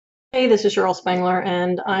Hey, this is Cheryl Spangler,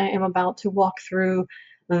 and I am about to walk through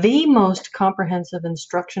the most comprehensive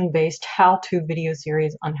instruction-based how-to video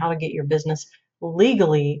series on how to get your business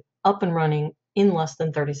legally up and running in less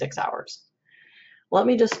than 36 hours. Let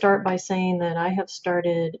me just start by saying that I have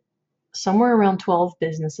started somewhere around 12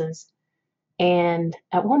 businesses, and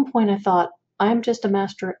at one point I thought, I'm just a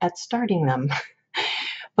master at starting them.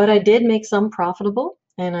 But I did make some profitable,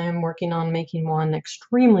 and I am working on making one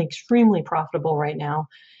extremely, extremely profitable right now.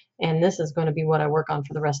 And this is going to be what I work on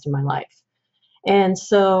for the rest of my life. And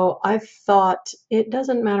so I've thought it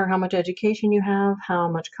doesn't matter how much education you have, how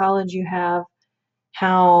much college you have,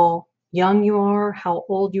 how young you are, how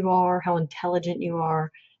old you are, how intelligent you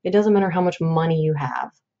are. It doesn't matter how much money you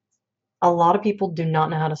have. A lot of people do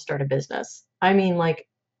not know how to start a business. I mean, like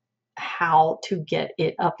how to get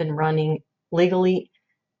it up and running legally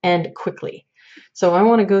and quickly. So I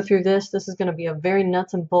want to go through this. This is going to be a very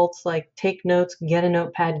nuts and bolts, like take notes, get a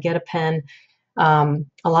notepad, get a pen. A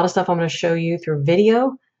lot of stuff I'm going to show you through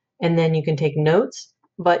video, and then you can take notes,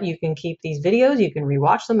 but you can keep these videos. You can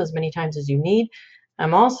rewatch them as many times as you need.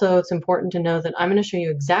 It's important to know that I'm going to show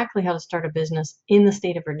you exactly how to start a business in the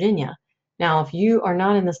state of Virginia. Now, if you are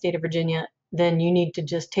not in the state of Virginia, then you need to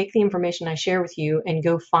just take the information I share with you and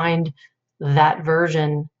go find that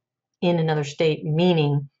version in another state,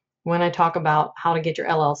 meaning when I talk about how to get your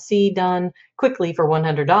LLC done quickly for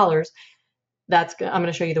 $100, I'm going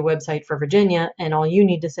to show you the website for Virginia, and all you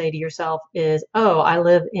need to say to yourself is, oh, I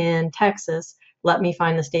live in Texas. Let me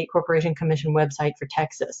find the State Corporation Commission website for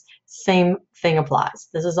Texas. Same thing applies.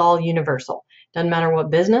 This is all universal. Doesn't matter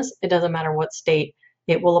what business, it doesn't matter what state,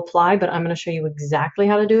 it will apply, but I'm going to show you exactly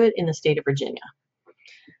how to do it in the state of Virginia.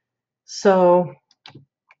 So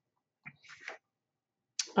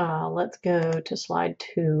let's go to slide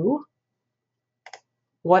 2.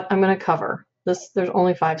 What I'm going to cover. There's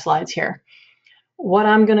only 5 slides here. What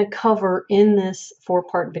I'm going to cover in this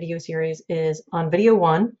 4-part video series is on video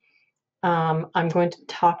 1, I'm going to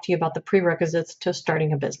talk to you about the prerequisites to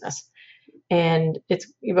starting a business. And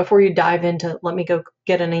it's before you dive into, let me go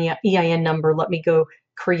get an EIN number, let me go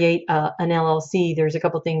create an LLC, there's a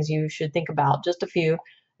couple things you should think about, just a few,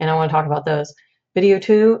 and I want to talk about those. Video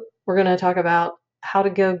 2, we're going to talk about how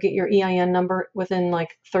to go get your EIN number within like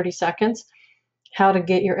 30 seconds, how to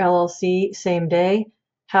get your LLC same day,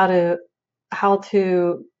 how to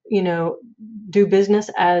do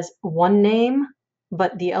business as one name,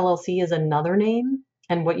 but the LLC is another name,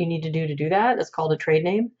 and what you need to do that is called a trade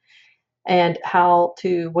name. And what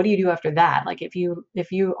do you do after that? Like if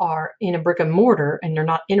you are in a brick and mortar and you're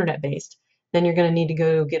not internet based, then you're going to need to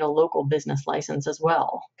go get a local business license as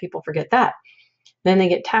well. People forget that. Then they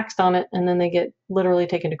get taxed on it, and then they get literally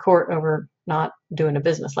taken to court over not doing a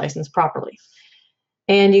business license properly.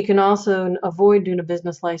 And you can also avoid doing a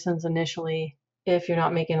business license initially if you're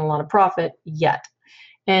not making a lot of profit yet.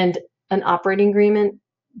 And an operating agreement,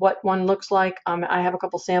 what one looks like, I have a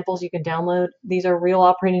couple samples you can download. These are real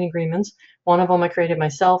operating agreements. One of them I created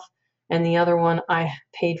myself, and the other one I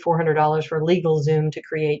paid $400 for LegalZoom to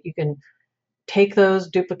create. You can take those,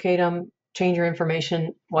 duplicate them, change your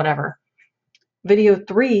information, whatever. Video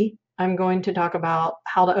 3, I'm going to talk about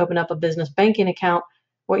how to open up a business banking account,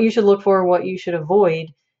 what you should look for, what you should avoid,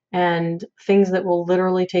 and things that will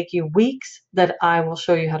literally take you weeks that I will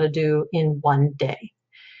show you how to do in one day.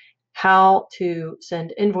 How to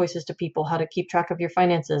send invoices to people, how to keep track of your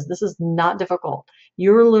finances. This is not difficult.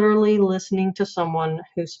 You're literally listening to someone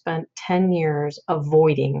who spent 10 years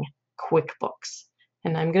avoiding QuickBooks.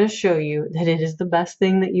 And I'm going to show you that it is the best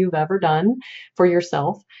thing that you've ever done for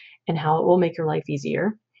yourself, and how it will make your life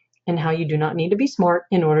easier, and how you do not need to be smart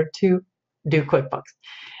in order to do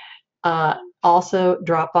QuickBooks. Also,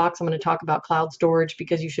 Dropbox, I'm going to talk about cloud storage,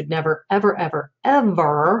 because you should never, ever, ever,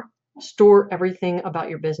 ever store everything about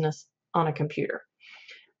your business on a computer.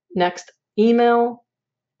 Next, email,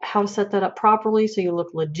 how to set that up properly so you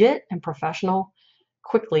look legit and professional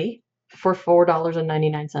quickly for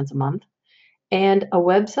 $4.99 a month. And a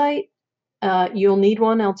website, you'll need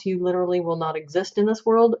one, else you literally will not exist in this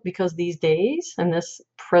world, because these days, and this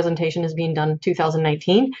presentation is being done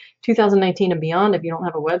 2019 and beyond, if you don't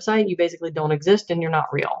have a website, you basically don't exist and you're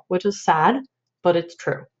not real, which is sad, but it's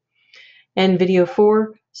true. And video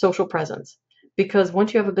 4, social presence. Because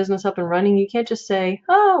once you have a business up and running, you can't just say,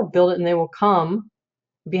 oh, build it and they will come.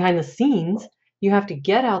 Behind the scenes, you have to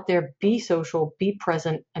get out there, be social, be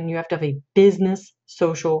present, and you have to have a business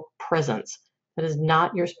social presence. That is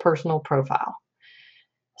not your personal profile.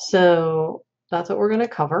 So that's what we're going to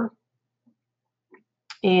cover.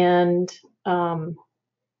 And so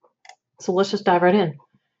let's just dive right in.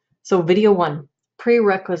 So video 1,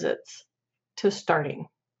 prerequisites to starting.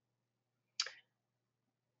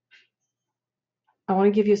 I want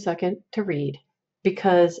to give you a second to read,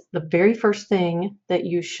 because the very first thing that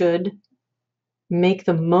you should make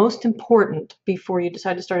the most important before you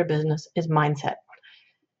decide to start a business is mindset.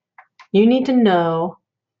 You need to know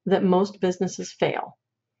that most businesses fail.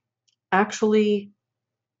 Actually,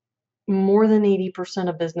 more than 80%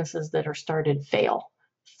 of businesses that are started fail.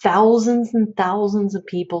 Thousands and thousands of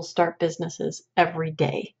people start businesses every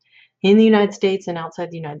day in the United States and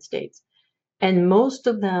outside the United States. And most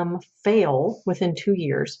of them fail within 2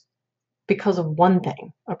 years because of one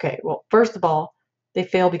thing. Okay, well, first of all, they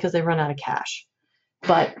fail because they run out of cash.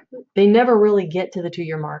 But they never really get to the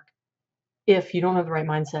 2-year mark if you don't have the right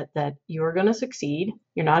mindset that you're going to succeed.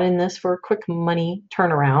 You're not in this for a quick money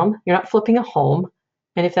turnaround. You're not flipping a home.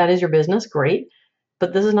 And if that is your business, great.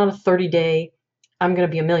 But this is not a 30-day, I'm going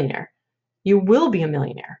to be a millionaire. You will be a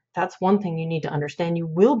millionaire. That's one thing you need to understand. You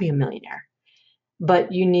will be a millionaire.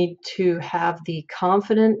 But you need to have the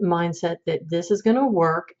confident mindset that this is going to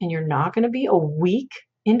work, and you're not going to be a weak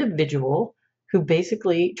individual who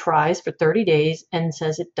basically tries for 30 days and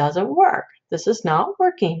says it doesn't work. This is not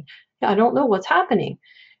working. I don't know what's happening.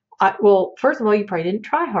 Well, first of all, you probably didn't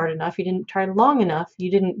try hard enough. You didn't try long enough.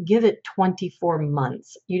 You didn't give it 24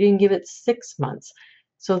 months. You didn't give it 6 months.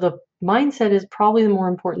 So the mindset is probably more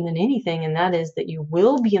important than anything, and that is that you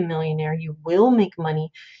will be a millionaire, you will make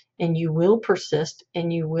money, and you will persist,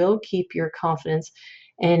 and you will keep your confidence,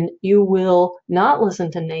 and you will not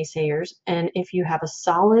listen to naysayers. And if you have a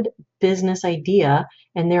solid business idea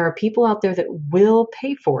and there are people out there that will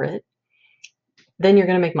pay for it, then you're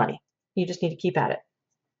going to make money. You just need to keep at it.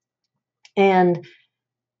 And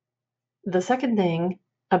the second thing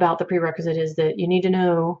about the prerequisite is that you need to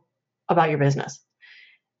know about your business.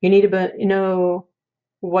 You need to know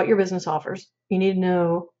what your business offers. You need to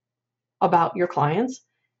know about your clients,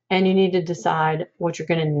 and you need to decide what you're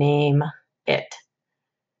going to name it.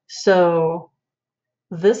 So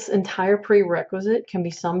this entire prerequisite can be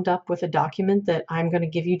summed up with a document that I'm going to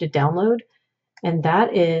give you to download, and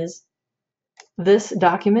that is this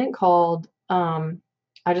document called,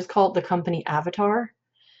 I just call it the company avatar.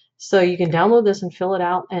 So you can download this and fill it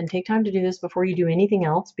out, and take time to do this before you do anything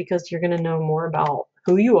else, because you're going to know more about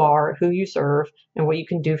who you are, who you serve, and what you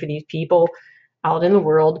can do for these people out in the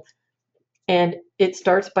world. And it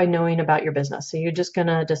starts by knowing about your business. So you're just going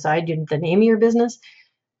to decide the name of your business,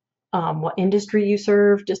 what industry you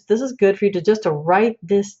serve. This is good for you to write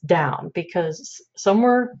this down, because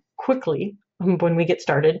somewhere quickly when we get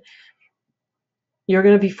started, you're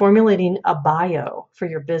going to be formulating a bio for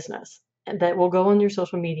your business that will go on your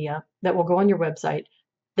social media, that will go on your website,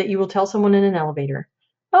 that you will tell someone in an elevator,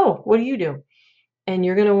 oh, what do you do? And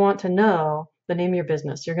you're going to want to know the name of your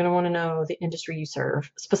business. You're going to want to know the industry you serve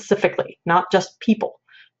specifically, not just people.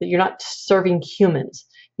 That you're not serving humans.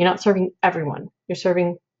 You're not serving everyone. You're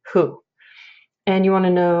serving who? And you want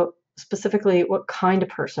to know specifically what kind of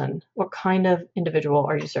person, what kind of individual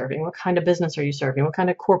are you serving? What kind of business are you serving? What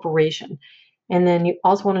kind of corporation? And then you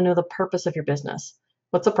also want to know the purpose of your business.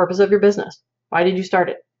 What's the purpose of your business? Why did you start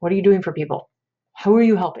it? What are you doing for people? Who are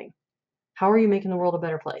you helping? How are you making the world a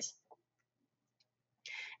better place?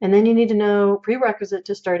 And then you need to know, prerequisite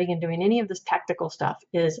to starting and doing any of this tactical stuff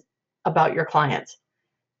is about your clients.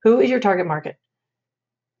 Who is your target market?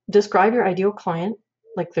 Describe your ideal client,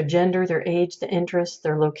 like their gender, their age, the interests,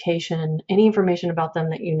 their location, any information about them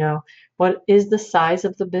that you know. What is the size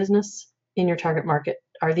of the business in your target market?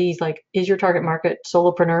 Are these is your target market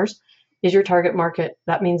solopreneurs? Is your target market,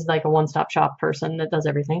 that means like a one-stop shop person that does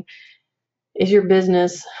everything? Is your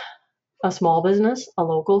business a small business, a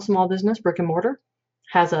local small business, brick and mortar,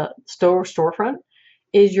 has a storefront?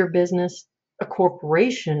 Is your business a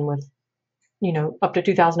corporation with, up to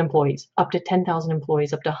 2,000 employees, up to 10,000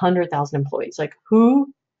 employees, up to 100,000 employees? Like,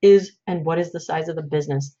 who is and what is the size of the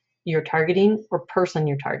business you're targeting or person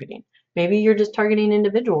you're targeting? Maybe you're just targeting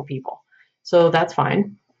individual people, so that's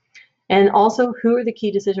fine. And also, who are the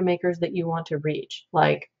key decision makers that you want to reach?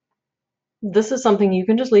 Like, this is something you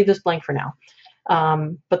can just leave this blank for now,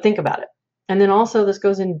 but think about it. And then also, this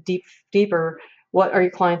goes in deeper. What are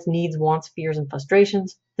your clients' needs, wants, fears, and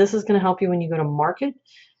frustrations? This is going to help you when you go to market,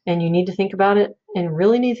 and you need to think about it, and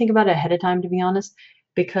really need to think about it ahead of time, to be honest,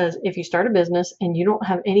 because if you start a business and you don't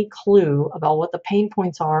have any clue about what the pain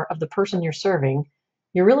points are of the person you're serving,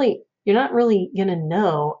 you're not really going to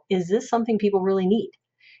know, is this something people really need?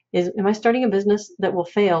 Am I starting a business that will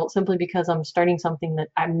fail simply because I'm starting something that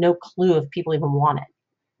I have no clue if people even want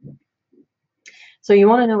it? So you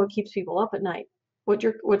want to know what keeps people up at night. What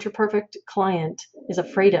your perfect client is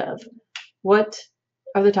afraid of. What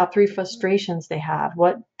are the top 3 frustrations they have?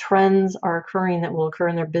 What trends are occurring that will occur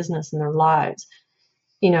in their business and their lives?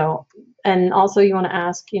 And also you want to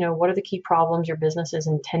ask, what are the key problems your business is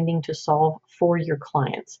intending to solve for your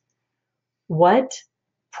clients? What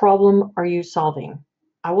problem are you solving?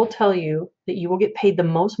 I will tell you that you will get paid the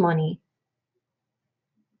most money.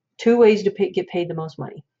 Two ways to get paid the most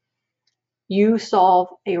money. You solve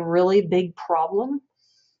a really big problem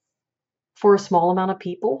for a small amount of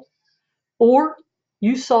people, or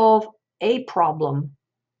you solve a problem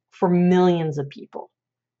for millions of people.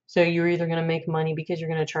 So you're either going to make money because you're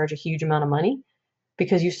going to charge a huge amount of money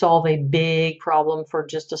because you solve a big problem for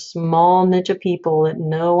just a small niche of people that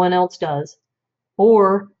no one else does,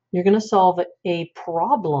 or you're going to solve a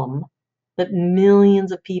problem that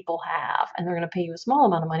millions of people have, and they're going to pay you a small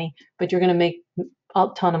amount of money, but you're going to make a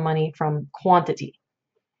ton of money from quantity.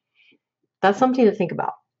 That's something to think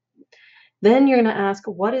about. Then you're going to ask,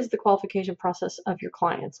 what is the qualification process of your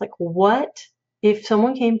clients? Like, what if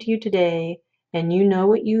someone came to you today and you know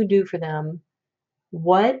what you do for them,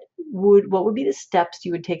 what would be the steps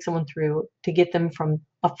you would take someone through to get them from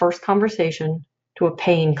a first conversation to a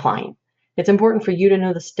paying client? It's important for you to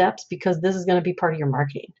know the steps because this is going to be part of your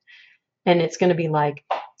marketing. And it's going to be like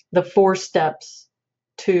the 4 steps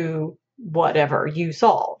to whatever you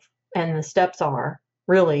solve. And the steps are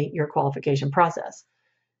really your qualification process.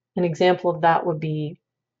 An example of that would be,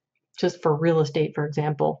 just for real estate, for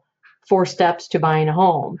example, 4 steps to buying a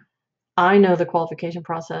home. I know the qualification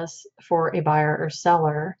process for a buyer or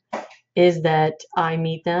seller is that I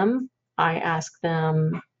meet them, I ask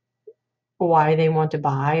them why they want to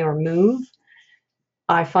buy or move,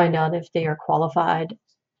 I find out if they are qualified,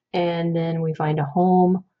 and then we find a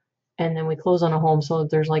home, and then we close on a home. So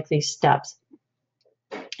there's like these steps.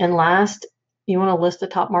 And last, you want to list the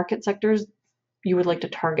top market sectors you would like to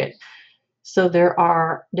target. So there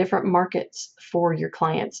are different markets for your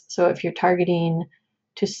clients. So if you're targeting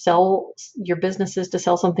to sell your businesses, to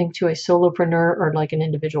sell something to a solopreneur or like an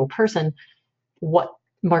individual person, what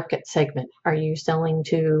market segment are you selling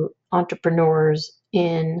to? Entrepreneurs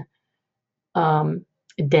in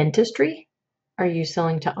dentistry? Are you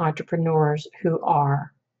selling to entrepreneurs who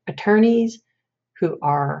are attorneys, who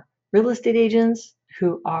are real estate agents,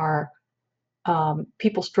 who are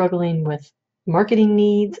people struggling with marketing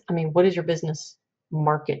needs? I mean, what is your business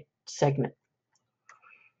market segment?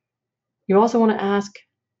 You also want to ask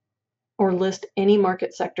or list any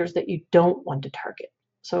market sectors that you don't want to target.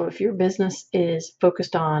 So if your business is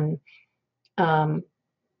focused on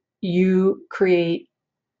you create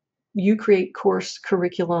course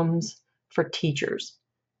curriculums for teachers,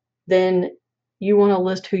 then you want to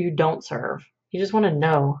list who you don't serve. You just want to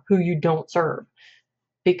know who you don't serve,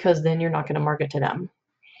 because then you're not going to market to them.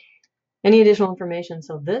 Any additional information?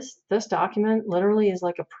 So this document literally is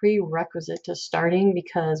like a prerequisite to starting,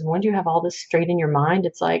 because once you have all this straight in your mind,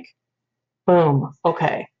 it's like, boom,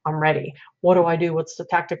 okay, I'm ready. What do I do? What's the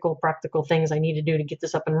tactical, practical things I need to do to get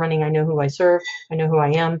this up and running? I know who I serve. I know who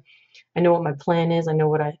I am. I know what my plan is. I know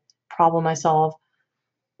what problem I solve.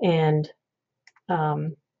 And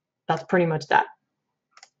that's pretty much that.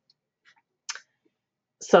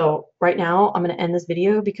 So right now I'm going to end this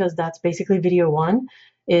video, because that's basically video 1,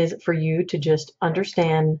 is for you to just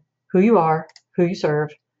understand who you are, who you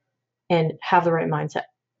serve, and have the right mindset.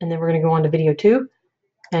 And then we're going to go on to video 2.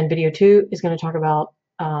 And video 2 is going to talk about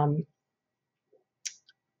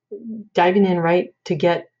diving in right to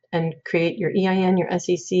get and create your EIN, your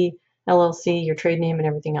SEC, LLC, your trade name, and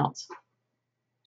everything else.